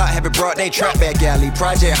whole block have it broad. They trap back alley,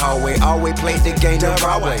 project hallway. Always played the game the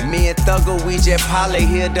right way. Me and Thugger, we just parlay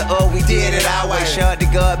here we did it our way. Shot the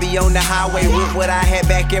God be on the highway with what I had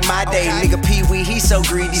back in my day. Nigga Pee Wee, he so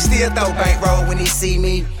greedy, still throw bankroll when he see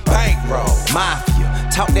me. Bankroll, mafia.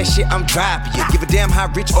 Talk that shit, I'm dropping you. Give a damn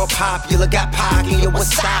how rich or popular. Got pocket, yeah,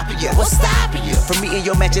 what's stopping you? What's stopping you? For me and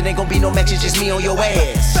your match, it ain't gon' be no match, it's just me on your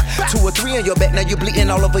ass. 2 or 3 on your back, now you bleeding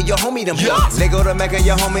all over your homie, them blood. They go to Mecca,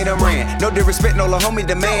 your homie, them ran. No disrespect, no la homie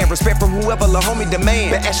demand. Respect from whoever la homie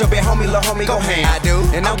demand. But ask your big homie, la homie, go ham. I do,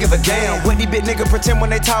 and I don't give a damn what these big niggas pretend when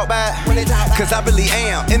they talk about. Cause I really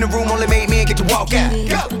am. In the room, only made me and get to walk out.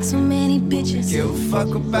 Fuck so many bitches. Give a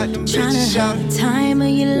fuck about them Tryna bitches, shout. have the time of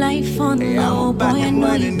your life on the low. Boy, I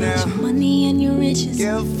know you got your money and your riches.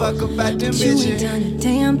 Give a fuck about them But you ain't bitches. done a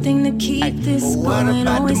damn thing to keep this what going.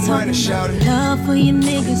 about Always the money, talking shout about it? love for your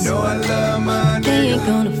niggas. Know I love my They nigga. ain't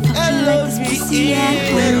gonna fuck you like this pussy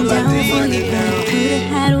at home. Down for you, could've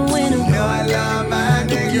had a winner. Know I love my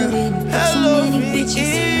If you nigga. didn't fuck so many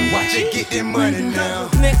bitches. Watch it get that money now.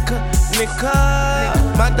 Nigga,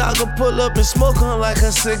 my dog will pull up and smoke on like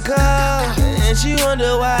a cigar. And she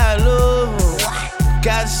wonder why I love her.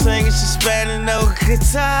 Got to sing and she spinning no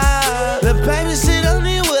guitar. The baby sit on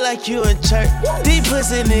the wood like you in church. These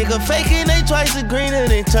pussy nigga faking, they twice as greener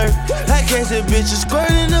than turf. I guess the bitch is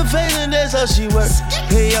squirting the face and that's how she work.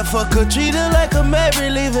 Hey, I fuck her, treat her like a Mary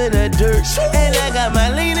leaving the dirt. And I got my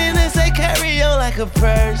lean in and say carry on like a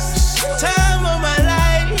purse. Time of my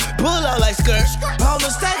life, pull out like skirt. I'ma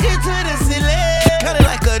stack it to the ceiling, cut it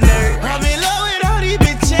like a nerd. I'm in love with all these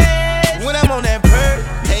bitches when I'm on that bird.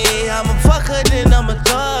 Hey, I'm a fucker, then I'm a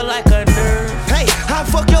thug like a nerd. Hey, I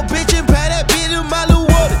fuck your bitch and pat that bitch in my little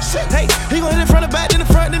water. Hey, he gon' hit it from the back, then the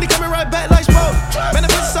front, then he coming right back like smoke. Man, the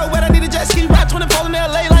bitch is so wet, I need a jet ski ride 24 in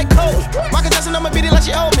LA like cold. Michael Jackson, I'ma beat it like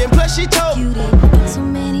she owe me, and plus she told me. You didn't fuck so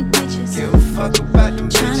many bitches. Give a fuck about them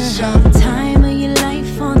bitches, Tryna shout. have the time of your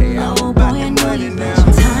life on the low. Boy, I know you got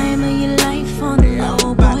your time of your life on the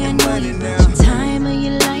low. Boy, I know you got your time of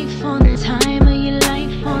your life on the time of your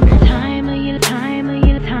life on the time of your time of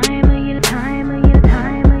your time of your time of your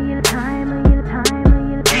time of your time of your time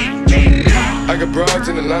of your time. I got broads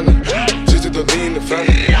in Atlanta, just to the lean the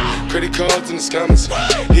family. Credit cards in the scammers,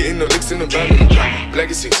 hitting the licks in the van.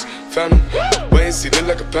 Legacies, family, wait and see, look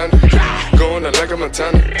like a panda. Going out like a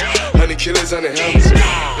Montana, honey killers on the helmets.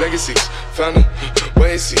 Legacies, family,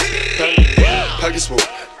 wait and see, family. Pockets full,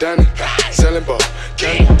 Danny, selling ball,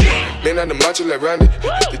 candy. Man on the macho like Randy,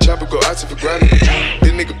 the chopper go out to for granted.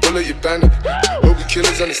 This nigga bullet, you bandit. Hope you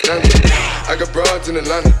killers understand it. I got broads in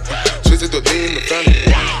Atlanta, twisted the lean in the family.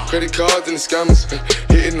 Credit cards in the scammers,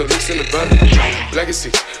 hitting the licks in the van.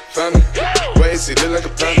 Legacies, family, wait and see, look like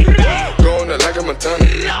a panda. Going out like a Montana,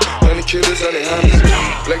 honey killers on the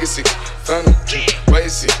hammers. Legacies, family, wait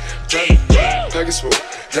and see, family. Package full,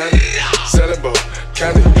 Danny, selling ball,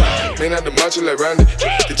 candy. Man out the macho like Randy,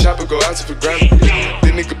 the chopper go out to for granted.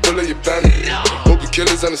 This nigga bullet, you bandit. Hope you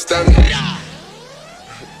killers understand me.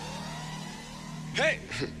 Hey.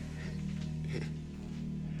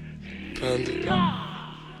 panda,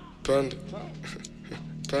 panda,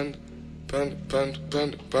 panda, panda, panda,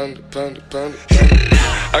 panda, panda, panda, panda.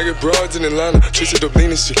 I get broads in Atlanta, twisted up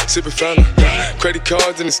lean and shit, sippin' fountain. Credit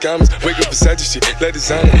cards in the scammers, wake up beside your shit, let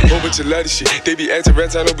designer, whole bunch of lattice shit. They be acting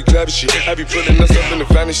rats, I don't be clapping shit. I be pulling us up in the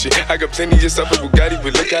finest shit. I got plenty of stuff with Bugatti,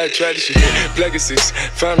 but look how I try this shit. Black is 6,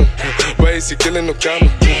 found him. Why is he killing no comma?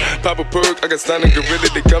 Pop a perk, I got signed a gorilla,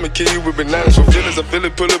 they come and kill you with bananas. For feelings, I feel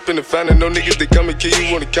it, pull up in the fountain. No niggas, they come and kill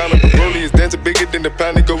you on the comment. But Broly is dancing bigger than the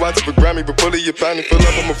pound. They go out to the Grammy, but pull it, your pound, pull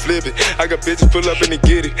up, I'ma flip it. I got bitches, pull up and they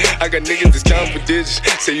get it. I got niggas that's counting for digits.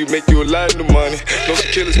 Say you make you a lot of money. No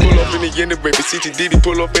killers pull up in the end of baby. CTD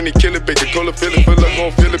pull up in the killer baby. Cola fill it, pull up,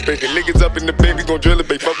 gon' fill it, baby. Niggas up in the baby, gon' drill it,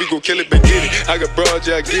 baby. Fuck, we gon' kill it, baby. Get it. I got broad,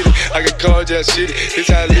 yeah, I get it. I got cards, yeah, I shit it. This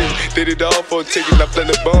how I live. Did it all for a ticket. I play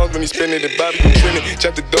the bombs when he spinning the Bobby gon' trend it.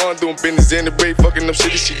 Chop the dawn, doing business in the break. Fucking up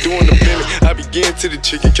shit, she doing the minute. I begin to the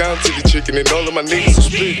chicken, count to the chicken, and all of my niggas are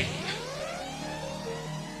split.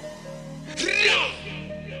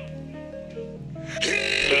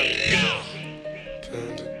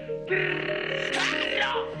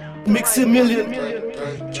 Mixamillion.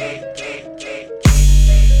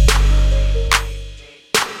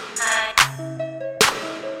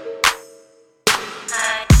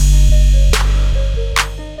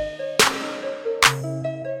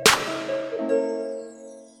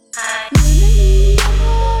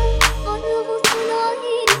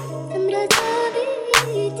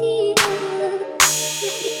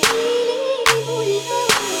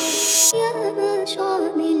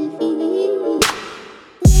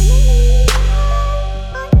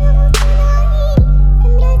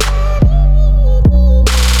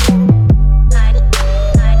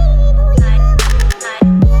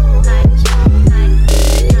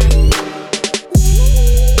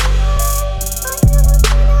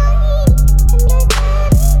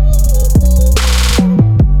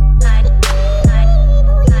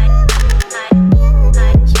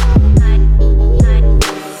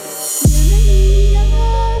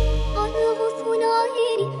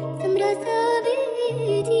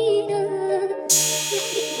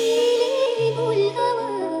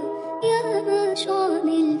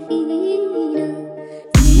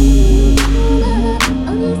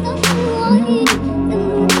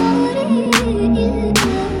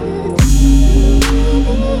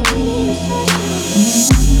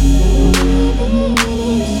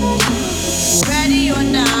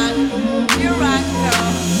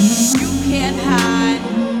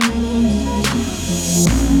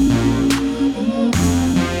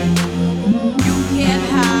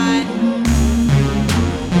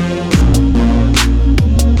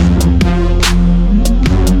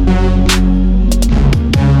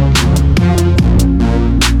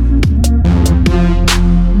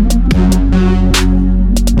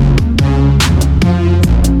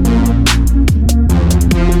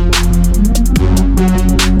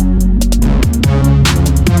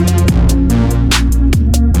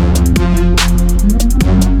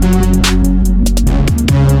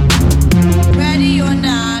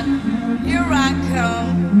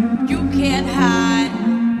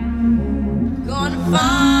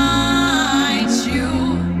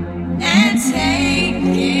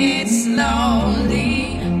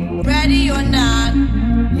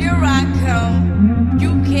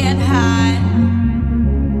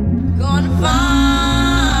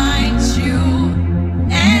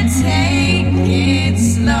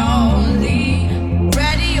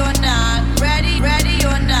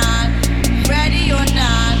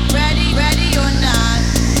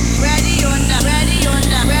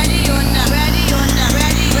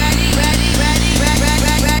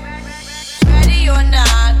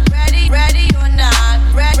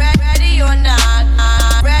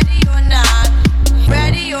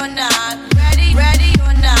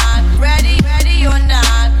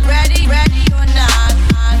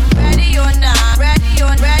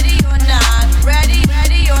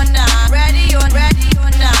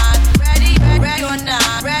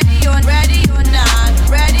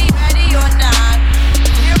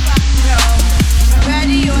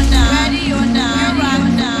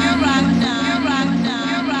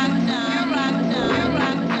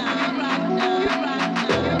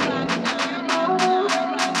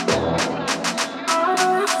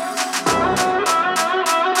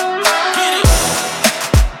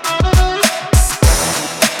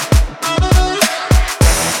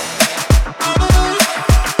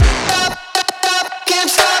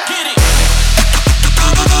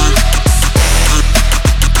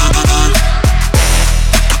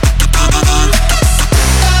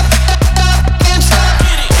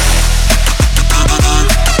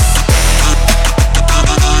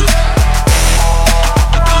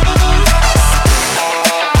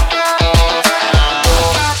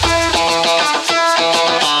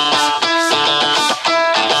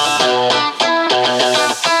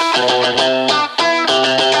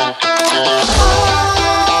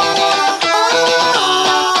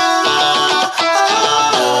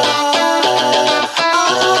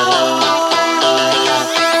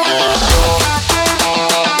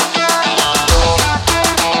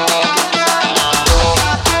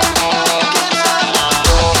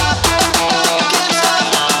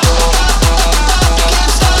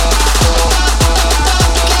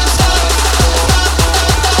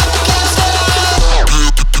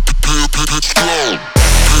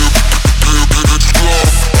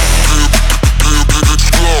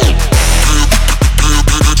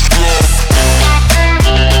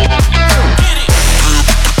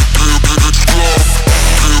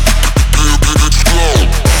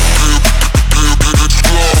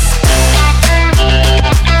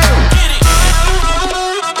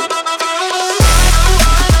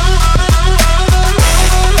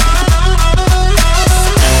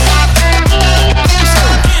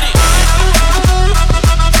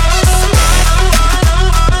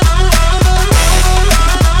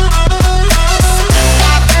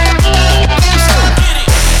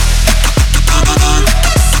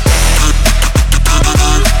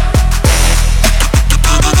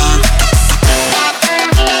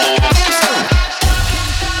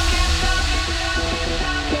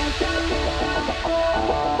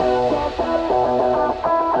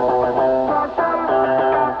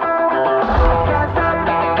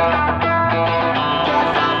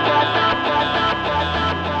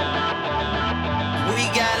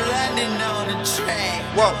 on the track.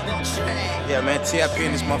 Whoa. Yeah, man, TIP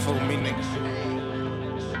in this motherfucker with me, nigga.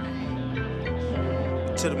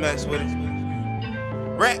 To the max with it.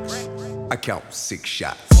 Rex. I count 6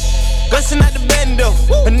 shots. Bustin' out the bando.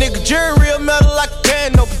 A nigga jury real metal like a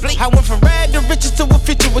piano. I went from rag to riches to a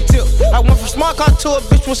feature with tip. I went from smart car to a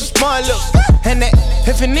bitch with some smart lips. And that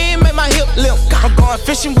epiphany make my hip limp. I'm going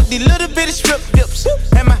fishing with these little bitty strip dips.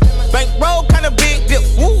 And my bankroll kinda big dip.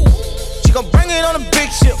 Woo. She gon' bring it on a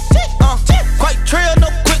big ship. Quite trail,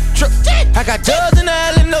 no quick trip. I got drugs in the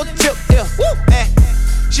alley, no tip. Yeah.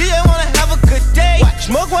 She just wanna have a good day.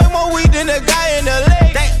 Smoke way more weed than the guy in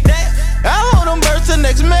LA. I hold them birds till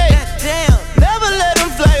next May. Never let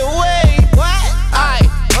them fly away. What? Hey.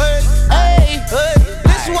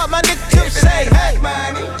 This is what my nigga Tip say. Hey,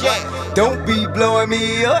 don't be blowing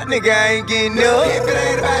me up, nigga. I ain't getting up. If it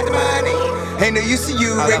ain't about the money, ain't no use to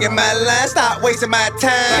you ringing my line. Stop wasting my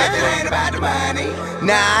time. If it ain't about the money,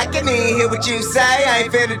 nah, I can even hear what you say. I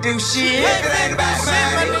ain't finna do shit. If it ain't about the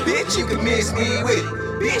money, bitch, you can miss me with it.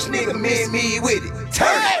 Bitch, nigga, miss me with it.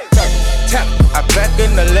 Turn it. I pack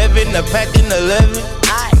in 11, I pack in 11.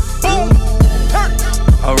 Boom.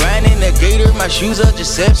 I'm riding in the gator, my shoes are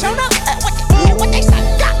just 7. What they say?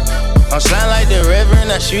 I'm slime like the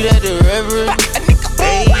reverend, I shoot at the reverend.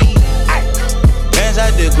 Hey. Bands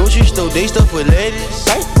out the grocery store, they stuff with ladies.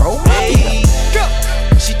 Hey.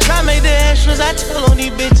 She try make the extras, I tell on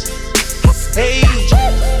these bitches. Hey.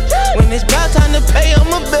 When it's about time to pay,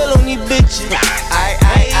 I'ma bill on these bitches.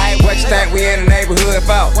 What you think we in the neighborhood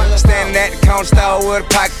for? Standing at the corner store with a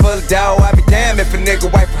pocket full of dough. I be damned if a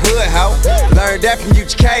nigga wipe a hood, ho. Learned that from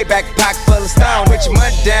UGK, back a pocket full of stone. With your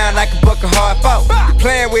money down like a buck of hard folk. You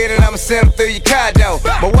playing with it, I'ma send them through your car door.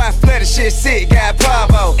 My wife flooded shit sick, got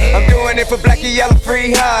Pavo. I'm doing it for black and yellow,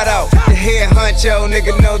 free hard out. The head honcho,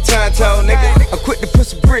 nigga, no tonto, nigga. I'm quick to put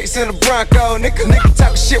some bricks in the Bronco, nigga. Nigga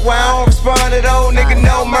talking shit while I don't respond at all, nigga.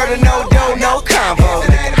 No murder, no dough, no combo,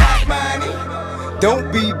 nigga.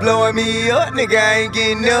 Don't be blowing me up, nigga, I ain't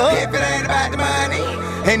getting up. If it ain't about the money,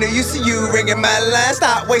 ain't no use to you ringing my line.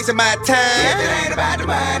 Stop wasting my time. If it ain't about the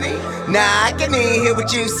money, nah, I can even hear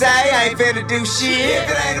what you say. I ain't finna do shit.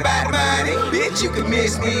 If it ain't about the money, bitch, you can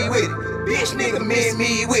miss me with it. Bitch, nigga, miss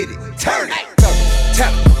me with it. Turn it.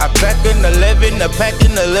 I pack in 11, I pack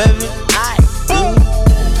in 11. Boom.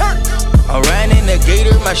 I'm riding in the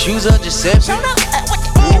gator, my shoes are just 7.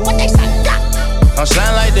 What they say? I'm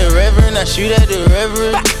slime like the reverend, I shoot at the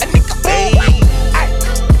reverend. Hey.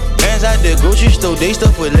 Bands out the grocery store, they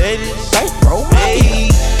stuff with ladies.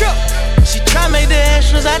 Hey. She try make the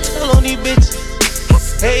extras, I tell on these bitches.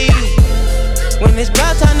 Hey. When it's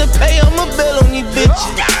about time to pay, I'ma bill on these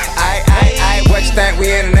bitches. What you think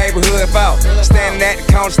we in the neighborhood for? Standing at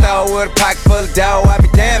the corner store with a pocket full of dough. I be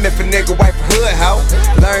damned if a nigga wipe a hood, ho.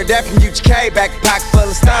 Learned that from UGK, back a pocket full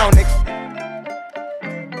of stone, nigga.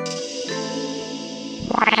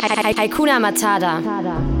 Highkuna Matata.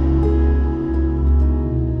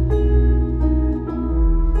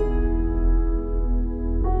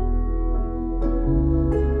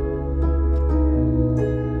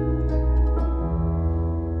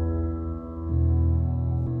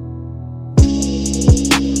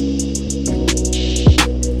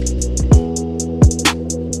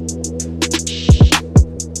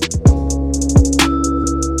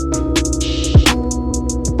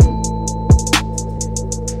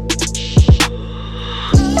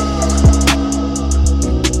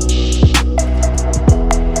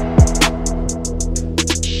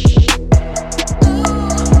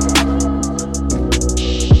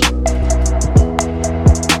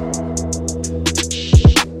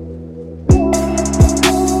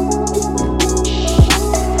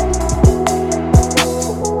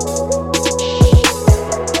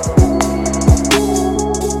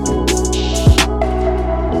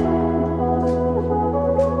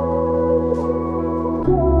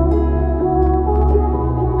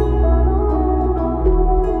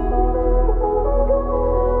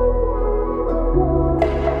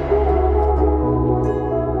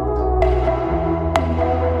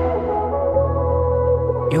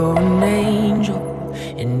 You're an angel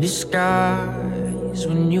in disguise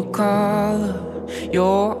when you color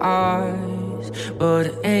your eyes,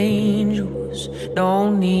 but angels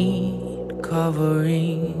don't need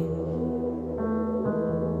covering.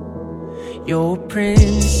 You're a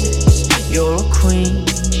princess, you're a queen.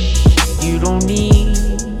 You don't need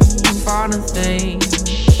finer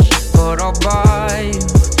things, but I'll buy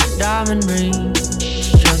you diamond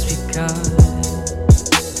rings just because.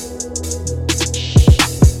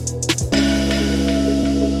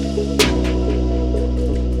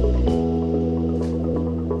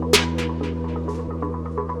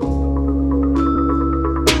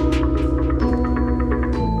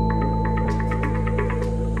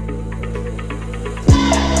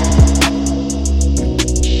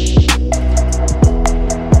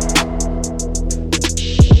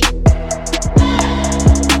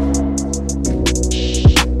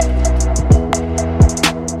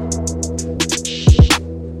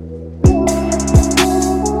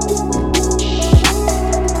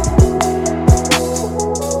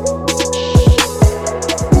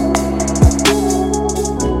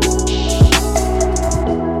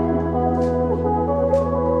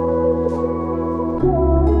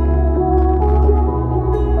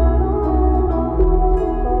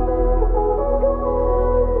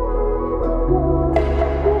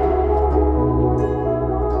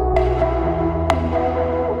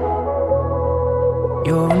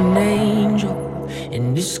 You're an angel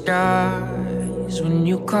in disguise when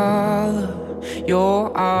you color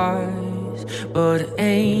your eyes, but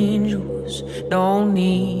angels don't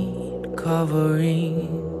need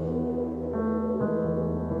covering.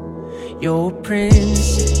 You're a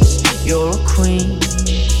princess, you're a queen.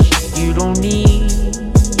 You don't need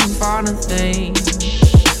final things,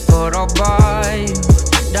 but I'll buy you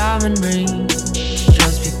a diamond ring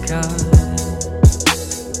just because.